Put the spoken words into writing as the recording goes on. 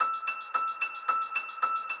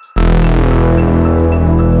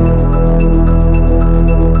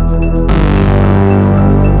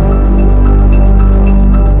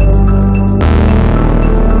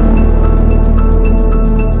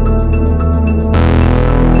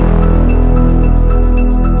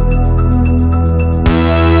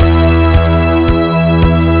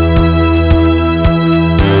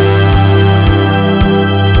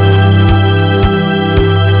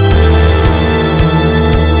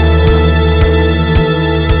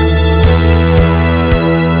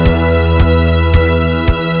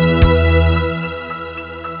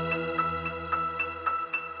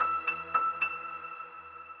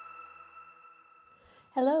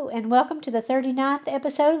welcome to the 39th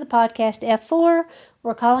episode of the podcast F4.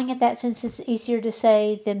 We're calling it that since it's easier to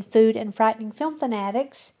say than Food and Frightening Film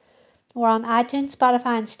Fanatics. We're on iTunes,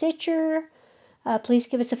 Spotify, and Stitcher. Please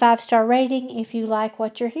give us a 5-star rating if you like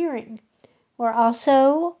what you're hearing. We're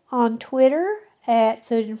also on Twitter at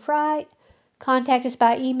Food and Fright. Contact us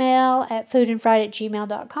by email at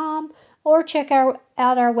foodandfright@gmail.com or check out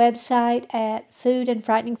our website at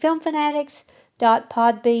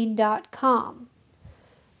foodandfrighteningfilmfanatics.podbean.com.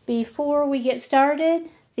 Before we get started,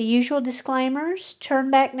 the usual disclaimers. Turn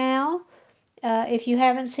back now. If you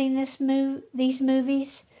haven't seen these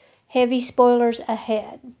movies, heavy spoilers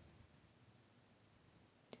ahead.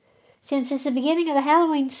 Since it's the beginning of the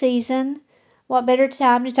Halloween season, what better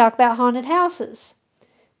time to talk about haunted houses?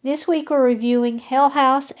 This week we're reviewing Hell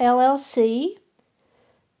House LLC.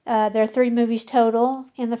 There are 3 movies total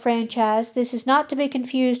in the franchise. This is not to be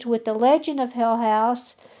confused with The Legend of Hell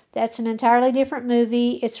House. That's an entirely different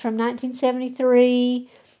movie. It's from 1973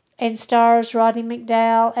 and stars Roddy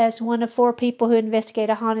McDowall as one of 4 people who investigate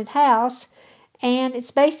a haunted house. And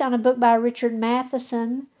it's based on a book by Richard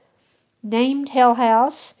Matheson named Hell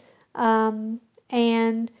House. And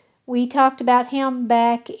we talked about him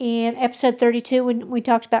back in episode 32 when we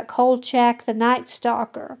talked about Kolchak the Night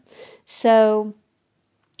Stalker. So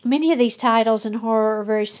many of these titles in horror are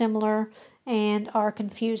very similar and are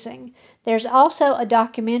confusing. There's also a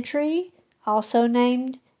documentary also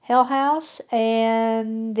named Hell House,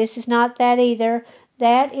 and this is not that either.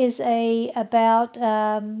 That is about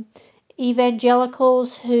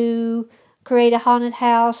evangelicals who create a haunted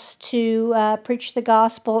house to preach the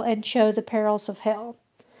gospel and show the perils of hell.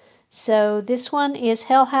 So this one is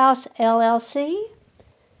Hell House LLC.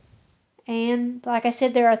 And like I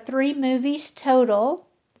said, there are 3 movies total.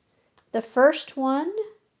 The first one,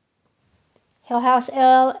 Hell House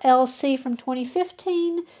LLC from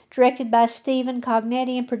 2015, directed by Stephen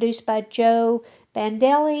Cognetti and produced by Joe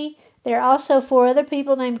Bandelli. There are also 4 other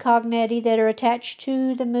people named Cognetti that are attached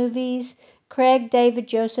to the movies: Craig, David,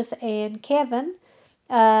 Joseph, and Kevin.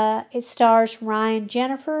 It stars Ryan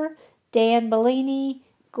Jennifer, Dan Bellini,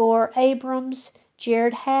 Gore Abrams,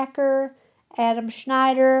 Jared Hacker, Adam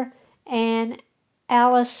Schneider, and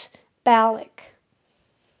Alice Balick.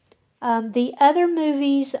 The other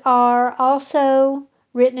movies are also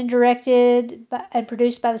written and directed and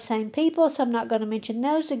produced by the same people, so I'm not going to mention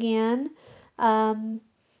those again.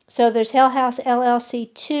 So there's Hell House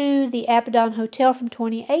LLC 2, The Abaddon Hotel from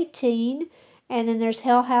 2018, and then there's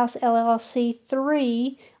Hell House LLC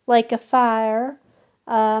 3, Lake of Fire,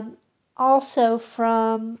 also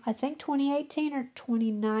from, I think, 2018 or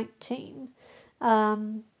 2019. I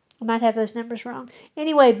might have those numbers wrong.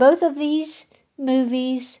 Anyway, both of these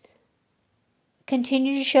movies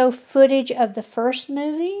continue to show footage of the first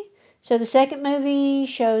movie. So the second movie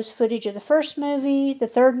shows footage of the first movie. The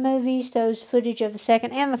third movie shows footage of the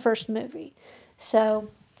second and the first movie. So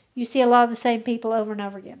you see a lot of the same people over and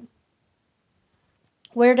over again.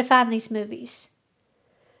 Where to find these movies?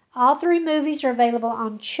 All 3 movies are available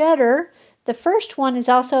on Shudder. The first one is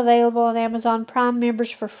also available on Amazon Prime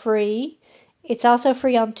members for free. It's also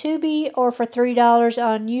free on Tubi or for $3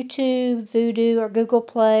 on YouTube, Vudu, or Google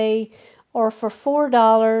Play, or for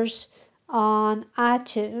 $4 on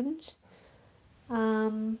iTunes.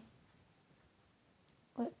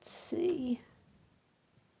 Let's see.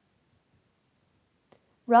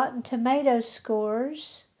 Rotten Tomatoes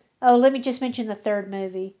scores. Oh, let me just mention the third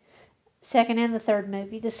movie. Second and the third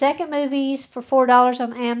movie. The second movie is for $4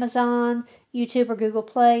 on Amazon, YouTube, or Google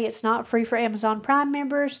Play. It's not free for Amazon Prime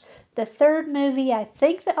members. The third movie, I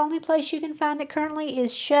think the only place you can find it currently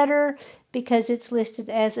is Shudder because it's listed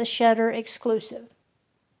as a Shudder exclusive.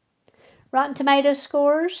 Rotten Tomatoes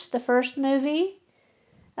scores. The first movie,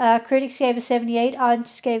 critics gave a 78,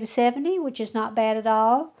 audiences gave a 70, which is not bad at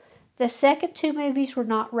all. The second 2 movies were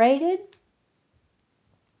not rated.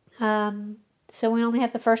 So we only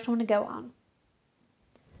have the first one to go on.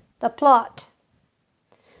 The plot.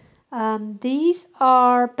 These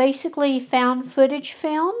are basically found footage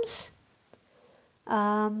films.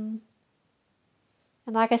 And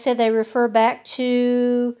like I said, they refer back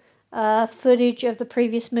to footage of the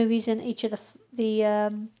previous movies in each of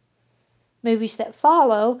the movies that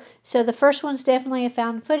follow. So the first one's definitely a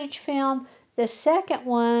found footage film. The second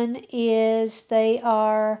one is they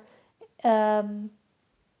are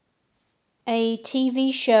a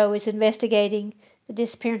TV show is investigating the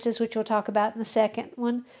disappearances, which we'll talk about in the second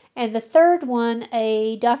one. And the third one,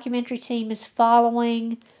 a documentary team is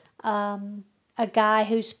following a guy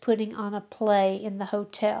who's putting on a play in the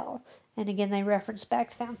hotel. And again, they reference back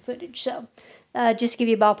to found footage. So just to give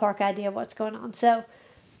you a ballpark idea of what's going on. So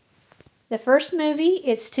the first movie,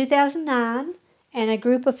 it's 2009. and a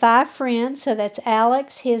group of 5 friends. So that's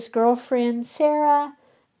Alex, his girlfriend Sarah,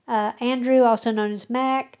 Andrew, also known as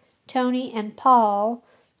Mac, Tony, and Paul,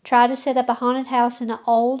 try to set up a haunted house in an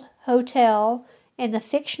old hotel in the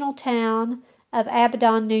fictional town of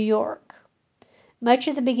Abaddon, New York. Much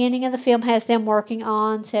of the beginning of the film has them working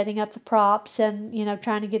on setting up the props and,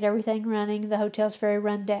 trying to get everything running. The hotel's very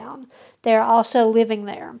run down. They're also living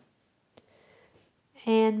there.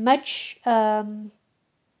 And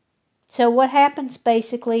so what happens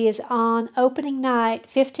basically is on opening night,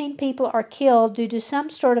 15 people are killed due to some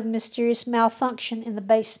sort of mysterious malfunction in the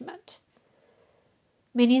basement.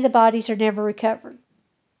 Many of the bodies are never recovered.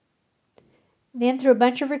 Then through a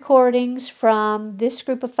bunch of recordings from this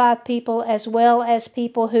group of 5 people, as well as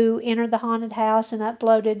people who entered the haunted house and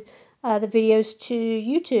uploaded the videos to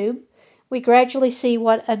YouTube, we gradually see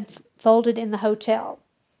what unfolded in the hotel.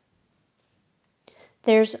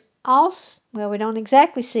 There's also, we don't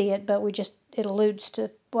exactly see it, but it alludes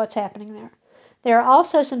to what's happening there. There are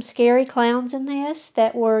also some scary clowns in this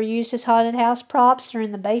that were used as haunted house props. They're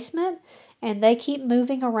in the basement, and they keep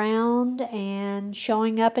moving around and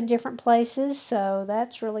showing up in different places, so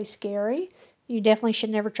that's really scary. You definitely should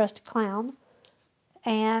never trust a clown.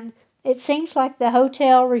 And it seems like the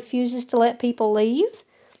hotel refuses to let people leave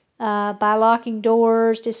by locking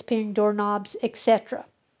doors, disappearing doorknobs, etc.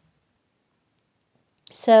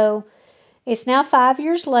 So it's now 5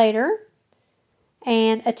 years later,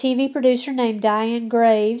 and a TV producer named Diane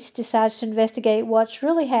Graves decides to investigate what's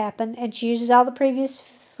really happened, and she uses all the previous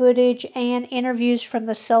footage and interviews from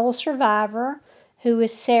the sole survivor, who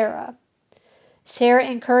is Sarah. Sarah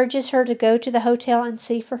encourages her to go to the hotel and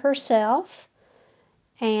see for herself,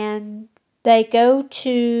 and they go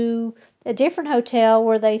to a different hotel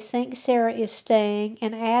where they think Sarah is staying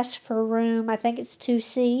and ask for room, I think it's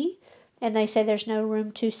 2C, and they say there's no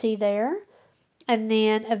room 2C there. And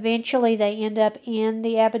then eventually they end up in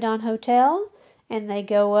the Abaddon Hotel, and they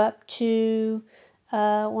go up to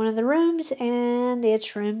one of the rooms, and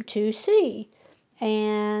it's room 2C.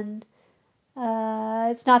 And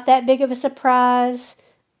it's not that big of a surprise,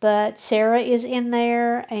 but Sarah is in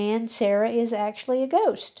there, and Sarah is actually a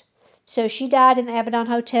ghost. So she died in the Abaddon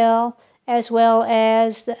Hotel, as well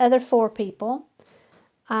as the other 4 people.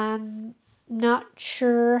 I'm not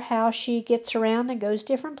sure how she gets around and goes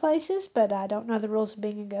different places, but I don't know the rules of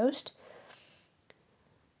being a ghost.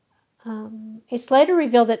 It's later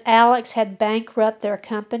revealed that Alex had bankrupted their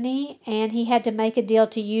company, and he had to make a deal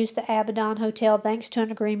to use the Abaddon Hotel thanks to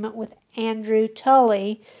an agreement with Andrew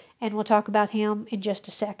Tully, and we'll talk about him in just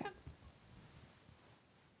a second.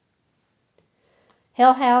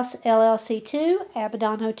 Hell House LLC 2,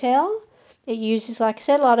 Abaddon Hotel. It uses, like I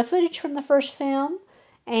said, a lot of footage from the first film.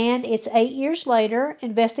 And it's 8 years later.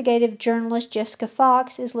 Investigative journalist Jessica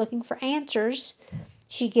Fox is looking for answers.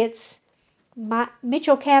 She gets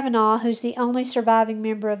Mitchell Cavanaugh, who's the only surviving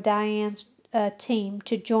member of Diane's team,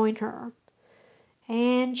 to join her.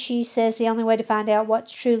 And she says the only way to find out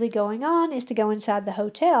what's truly going on is to go inside the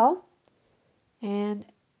hotel. And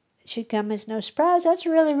it should come as no surprise, that's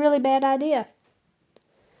a really, really bad idea.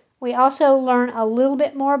 We also learn a little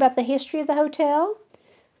bit more about the history of the hotel.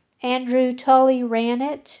 Andrew Tully ran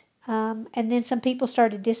it, and then some people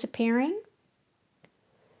started disappearing.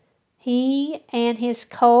 He and his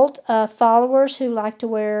cult of followers, who like to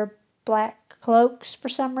wear black cloaks for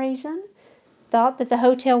some reason, thought that the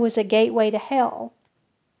hotel was a gateway to hell.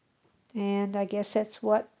 And I guess that's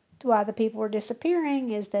why the people were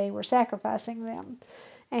disappearing, is they were sacrificing them.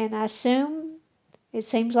 And I assume it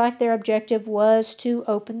seems like their objective was to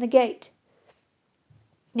open the gate.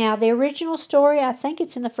 Now, the original story, I think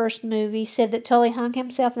it's in the first movie, said that Tully hung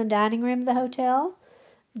himself in the dining room of the hotel,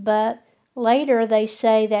 but later they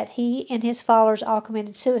say that he and his followers all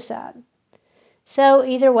committed suicide. So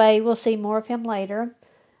either way, we'll see more of him later.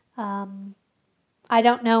 I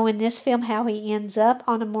don't know in this film how he ends up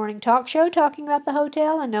on a morning talk show talking about the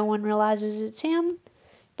hotel and no one realizes it's him.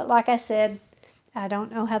 But like I said, I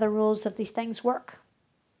don't know how the rules of these things work.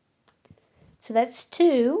 So that's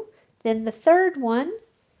 2. Then the third one,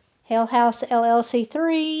 Hell House LLC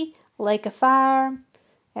 3, Lake of Fire.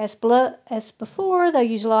 As before, they'll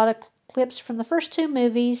use a lot of clips from the first 2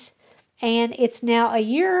 movies, and it's now a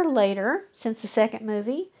year later since the second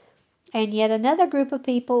movie, and yet another group of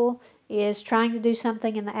people is trying to do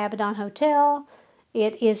something in the Abaddon Hotel.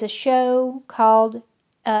 It is a show called,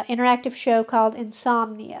 interactive show called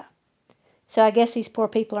Insomnia. So I guess these poor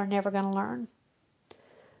people are never going to learn.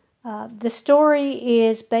 The story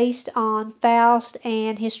is based on Faust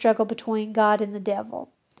and his struggle between God and the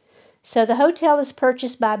devil. So the hotel is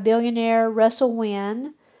purchased by billionaire Russell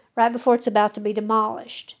Wynn right before it's about to be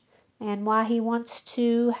demolished. And why he wants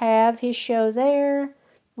to have his show there,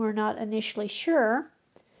 we're not initially sure.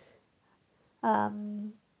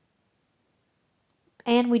 And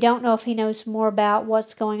we don't know if he knows more about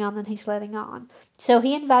what's going on than he's letting on. So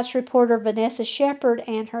he invites reporter Vanessa Shepard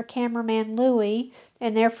and her cameraman Louie,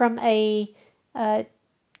 and they're from a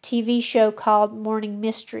TV show called Morning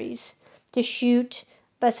Mysteries, to shoot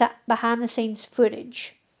behind the scenes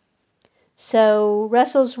footage. So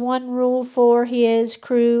Russell's one rule for his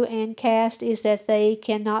crew and cast is that they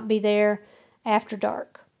cannot be there after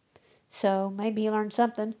dark. So maybe he learned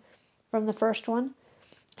something from the first one.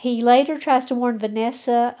 He later tries to warn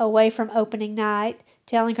Vanessa away from opening night,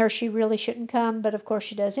 telling her she really shouldn't come, but of course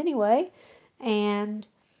she does anyway. And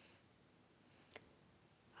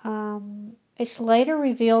it's later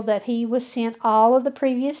revealed that he was sent all of the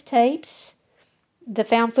previous tapes, the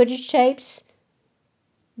found footage tapes,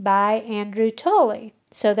 by Andrew Tully.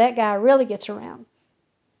 So that guy really gets around.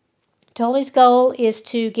 Tully's goal is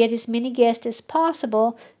to get as many guests as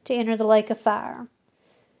possible to enter the lake of fire.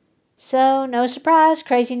 So, no surprise,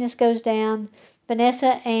 craziness goes down.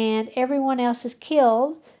 Vanessa and everyone else is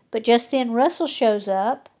killed, but just then Russell shows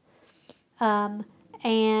up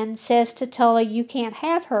and says to Tully, "You can't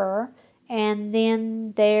have her." And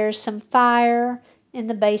then there's some fire in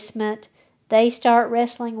the basement. They start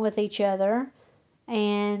wrestling with each other.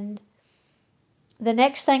 And the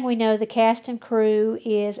next thing we know, the cast and crew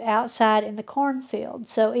is outside in the cornfield.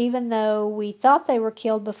 So even though we thought they were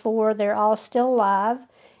killed before, they're all still alive.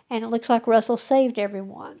 And it looks like Russell saved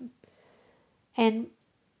everyone. And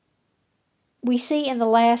we see in the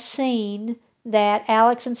last scene that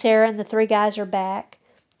Alex and Sarah and the three guys are back.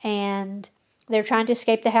 And they're trying to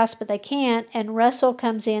escape the house, but they can't. And Russell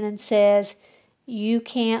comes in and says, "You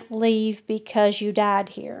can't leave because you died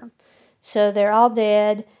here." So they're all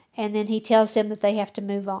dead. And then he tells them that they have to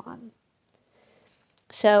move on.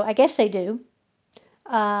 So I guess they do.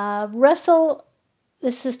 Russell,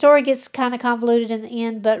 the story gets kind of convoluted in the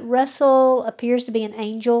end, but Russell appears to be an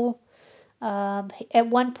angel. At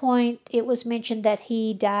one point, it was mentioned that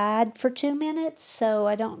he died for 2 minutes, so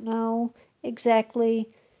I don't know exactly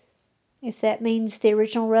if that means the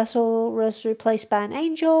original Russell was replaced by an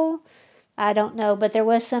angel. I don't know, but there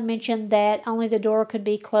was some mention that only the door could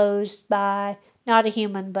be closed by not a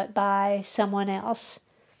human, but by someone else.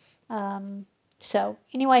 So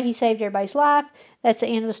anyway, he saved everybody's life. That's the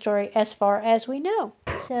end of the story as far as we know.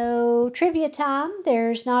 So trivia time.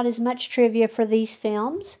 There's not as much trivia for these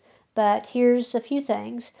films, but here's a few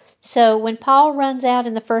things. So when Paul runs out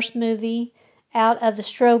in the first movie out of the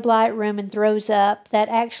strobe light room and throws up, that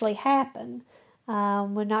actually happened.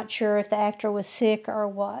 We're not sure if the actor was sick or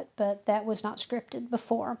what, but that was not scripted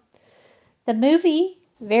before. The movie,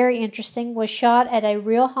 very interesting, was shot at a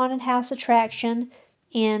real haunted house attraction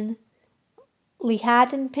in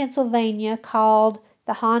Lehighton, Pennsylvania, called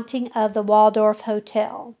The Haunting of the Waldorf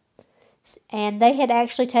Hotel. And they had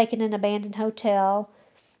actually taken an abandoned hotel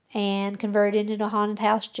and converted it into a haunted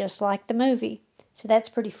house just like the movie. So that's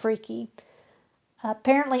pretty freaky.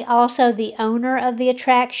 Apparently also the owner of the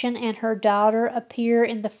attraction and her daughter appear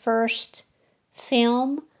in the first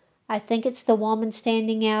film. I think it's the woman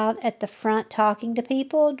standing out at the front talking to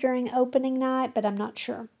people during opening night, but I'm not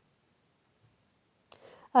sure.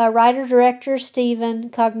 Writer-director Stephen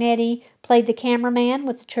Cognetti played the cameraman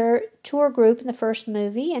with the tour group in the first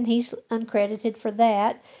movie, and he's uncredited for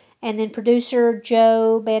that. And then producer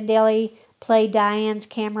Joe Bandelli played Diane's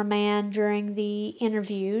cameraman during the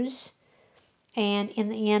interviews. And in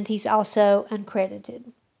the end, he's also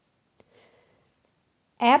uncredited.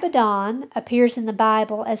 Abaddon appears in the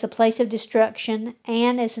Bible as a place of destruction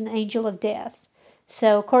and as an angel of death.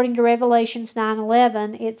 So according to Revelations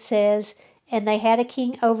 9:11, it says, "And they had a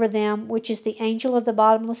king over them, which is the angel of the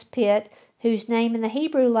bottomless pit, whose name in the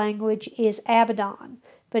Hebrew language is Abaddon,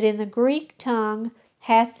 but in the Greek tongue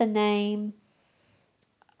hath the name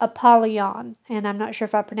Apollyon." And I'm not sure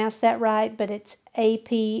if I pronounced that right, but it's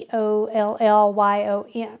Apollyon.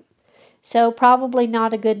 So probably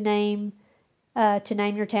not a good name to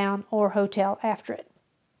name your town or hotel after it.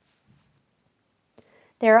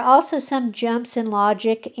 There are also some jumps in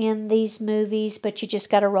logic in these movies, but you just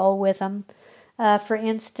got to roll with them. For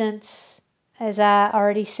instance, as I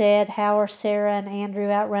already said, how are Sarah and Andrew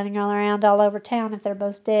out running around all over town if they're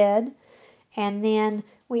both dead? And then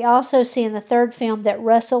we also see in the third film that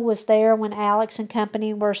Russell was there when Alex and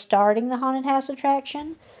company were starting the haunted house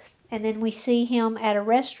attraction. And then we see him at a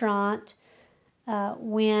restaurant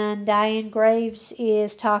when Diane Graves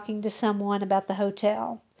is talking to someone about the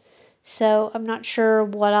hotel. So I'm not sure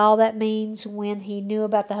what all that means, when he knew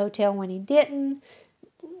about the hotel, when he didn't.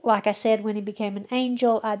 Like I said, when he became an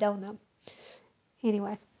angel, I don't know.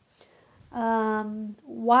 Anyway,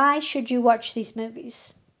 Why should you watch these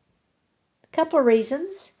movies? A couple of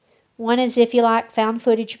reasons. One is if you like found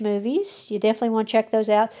footage movies, you definitely want to check those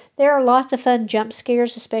out. There are lots of fun jump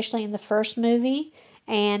scares, especially in the first movie,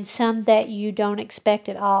 and some that you don't expect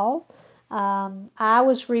at all. I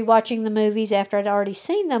was rewatching the movies after I'd already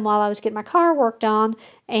seen them while I was getting my car worked on,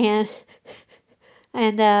 and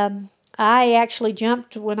I actually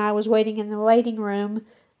jumped when I was waiting in the waiting room,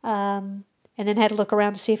 and then had to look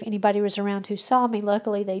around to see if anybody was around who saw me.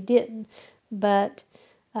 Luckily, they didn't, but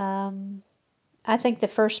I think the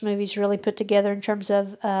first movie's really put together in terms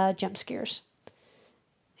of jump scares.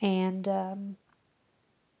 And,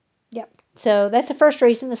 yep. So that's the first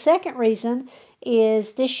reason. The second reason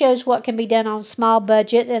is this shows what can be done on a small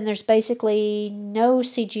budget, and there's basically no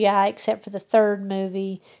CGI except for the third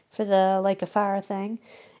movie for the Lake of Fire thing.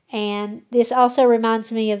 And this also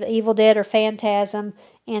reminds me of the Evil Dead or Phantasm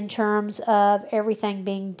in terms of everything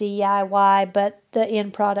being DIY, but the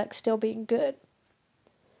end product still being good.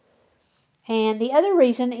 And the other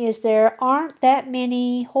reason is there aren't that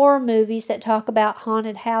many horror movies that talk about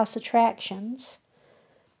haunted house attractions.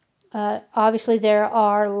 Obviously, there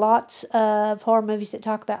are lots of horror movies that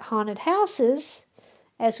talk about haunted houses,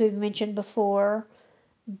 as we've mentioned before,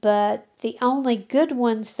 but the only good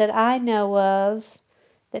ones that I know of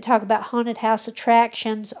that talk about haunted house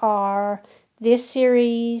attractions are this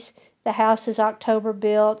series, The House is October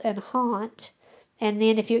Built, and Haunt. And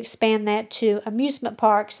then if you expand that to amusement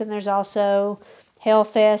parks, then there's also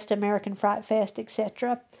Hellfest, American Fright Fest,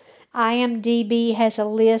 etc. IMDb has a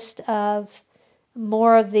list of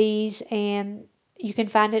more of these, and you can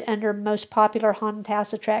find it under most popular haunted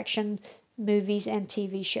house attraction movies and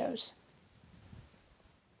TV shows.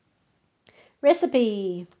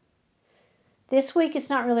 Recipe. This week it's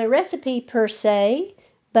not really a recipe per se,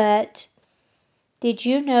 but did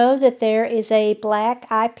you know that there is a black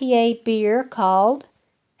IPA beer called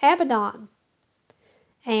Abaddon?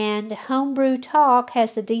 And Homebrew Talk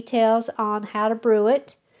has the details on how to brew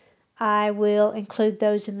it. I will include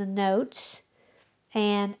those in the notes.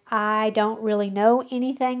 And I don't really know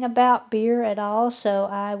anything about beer at all, so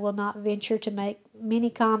I will not venture to make many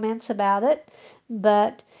comments about it.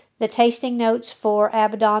 But the tasting notes for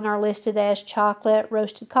Abaddon are listed as chocolate,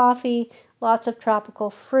 roasted coffee, lots of tropical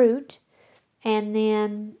fruit. And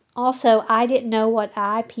then also, I didn't know what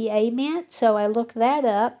IPA meant, so I looked that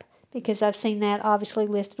up because I've seen that obviously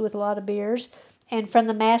listed with a lot of beers. And from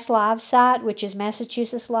the Mass Live site, which is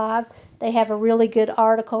Massachusetts Live, they have a really good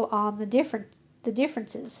article on the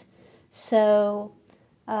differences. So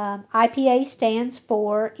IPA stands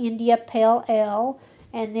for India Pale Ale,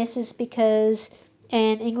 and this is because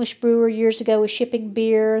an English brewer years ago was shipping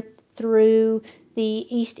beer through the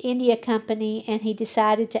East India Company, and he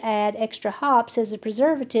decided to add extra hops as a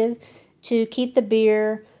preservative to keep the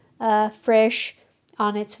beer fresh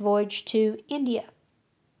on its voyage to India.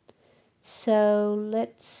 So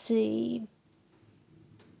let's see.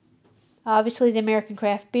 Obviously, the American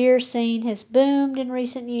craft beer scene has boomed in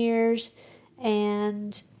recent years,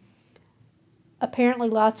 and apparently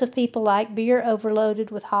lots of people like beer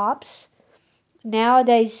overloaded with hops.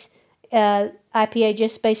 Nowadays, IPA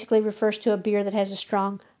just basically refers to a beer that has a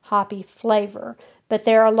strong hoppy flavor. But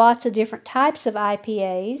there are lots of different types of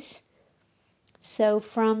IPAs. So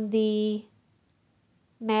from the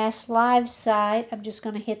Mass Live site, I'm just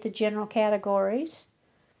going to hit the general categories.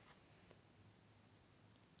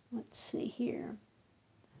 Let's see here.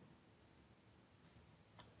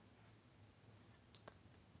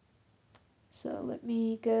 So let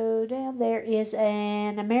me go down. There is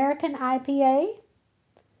an American IPA.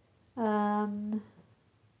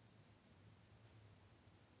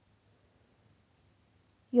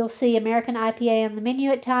 You'll see American IPA on the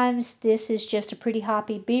menu at times. This is just a pretty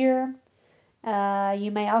hoppy beer.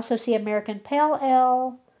 You may also see American Pale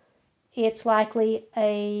Ale. It's likely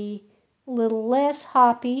a little less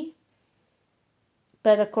hoppy,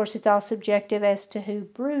 but of course it's all subjective as to who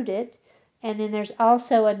brewed it. And then there's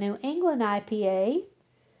also a New England IPA.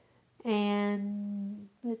 And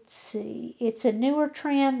let's see, it's a newer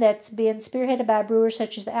trend that's been spearheaded by brewers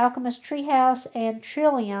such as the Alchemist, Treehouse, and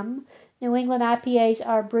Trillium. New England IPAs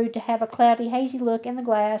are brewed to have a cloudy, hazy look in the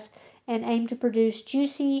glass and aim to produce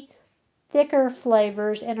juicy, thicker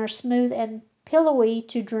flavors and are smooth and pillowy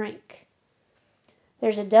to drink.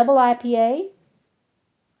 There's a double IPA.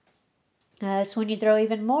 It's when you throw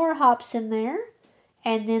even more hops in there.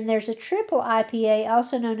 And then there's a triple IPA,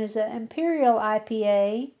 also known as an Imperial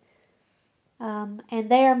IPA. And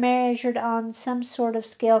they are measured on some sort of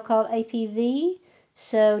scale called APV.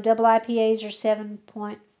 So double IPAs are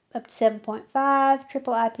up to 7.5.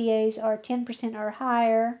 Triple IPAs are 10% or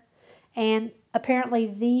higher. And apparently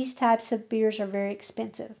these types of beers are very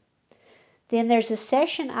expensive. Then there's a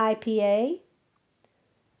Session IPA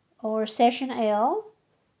or Session Ale,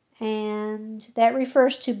 and that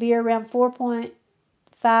refers to beer around 4.5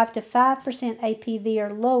 to 5% ABV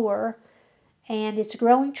or lower, and it's a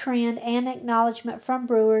growing trend and acknowledgement from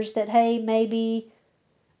brewers that, hey, maybe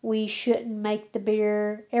we shouldn't make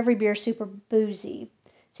every beer super boozy.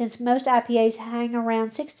 Since most IPAs hang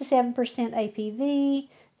around 6 to 7% ABV,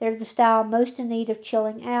 they're the style most in need of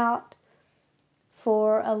chilling out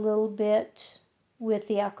for a little bit with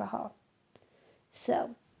the alcohol.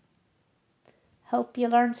 So, hope you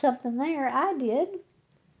learned something there. I did.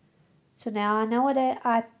 So now I know what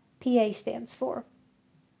IPA stands for.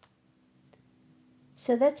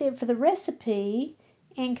 So that's it for the recipe.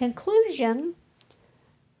 In conclusion,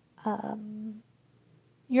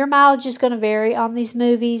 your mileage is going to vary on these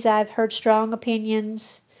movies. I've heard strong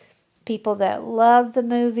opinions, people that loved the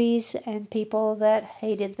movies and people that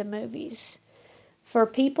hated the movies. For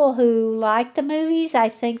people who like the movies, I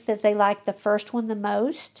think that they like the first one the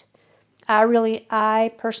most.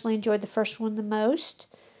 I personally enjoyed the first one the most.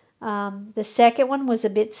 The second one was a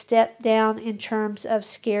bit stepped down in terms of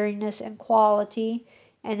scariness and quality.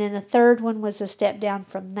 And then the third one was a step down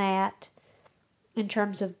from that in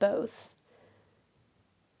terms of both.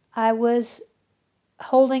 I was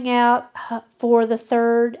holding out for the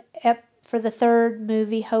third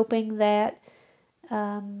movie, hoping that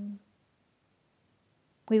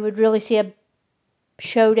we would really see a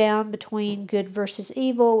showdown between good versus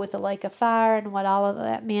evil with the Lake of Fire and what all of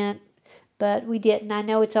that meant. But we didn't. I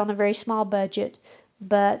know it's on a very small budget,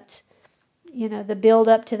 but the build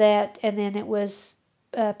up to that, and then it was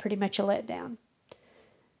pretty much a letdown.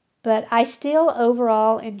 But I still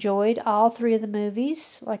overall enjoyed all three of the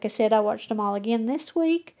movies. Like I said, I watched them all again this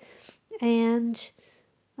week. And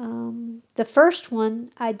the first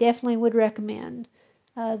one I definitely would recommend.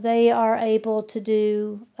 They are able to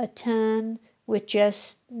do a ton with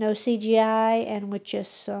just no CGI and with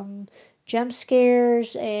just some jump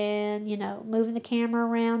scares and, moving the camera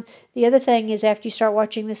around. The other thing is after you start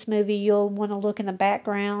watching this movie, you'll want to look in the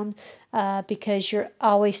background because you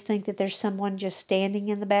always think that there's someone just standing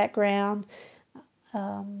in the background.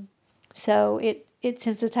 So it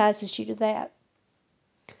sensitizes you to that.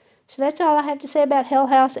 So that's all I have to say about Hell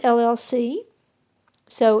House LLC.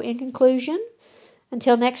 So in conclusion,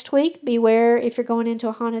 until next week, beware if you're going into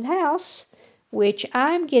a haunted house, which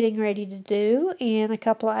I'm getting ready to do in a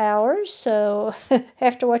couple of hours. So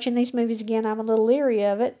after watching these movies again, I'm a little leery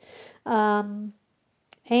of it. And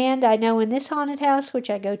I know in this haunted house, which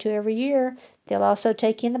I go to every year, they'll also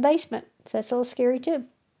take you in the basement. So that's a little scary too.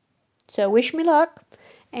 So wish me luck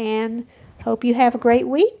and hope you have a great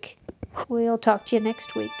week. We'll talk to you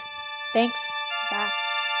next week. Thanks. Bye.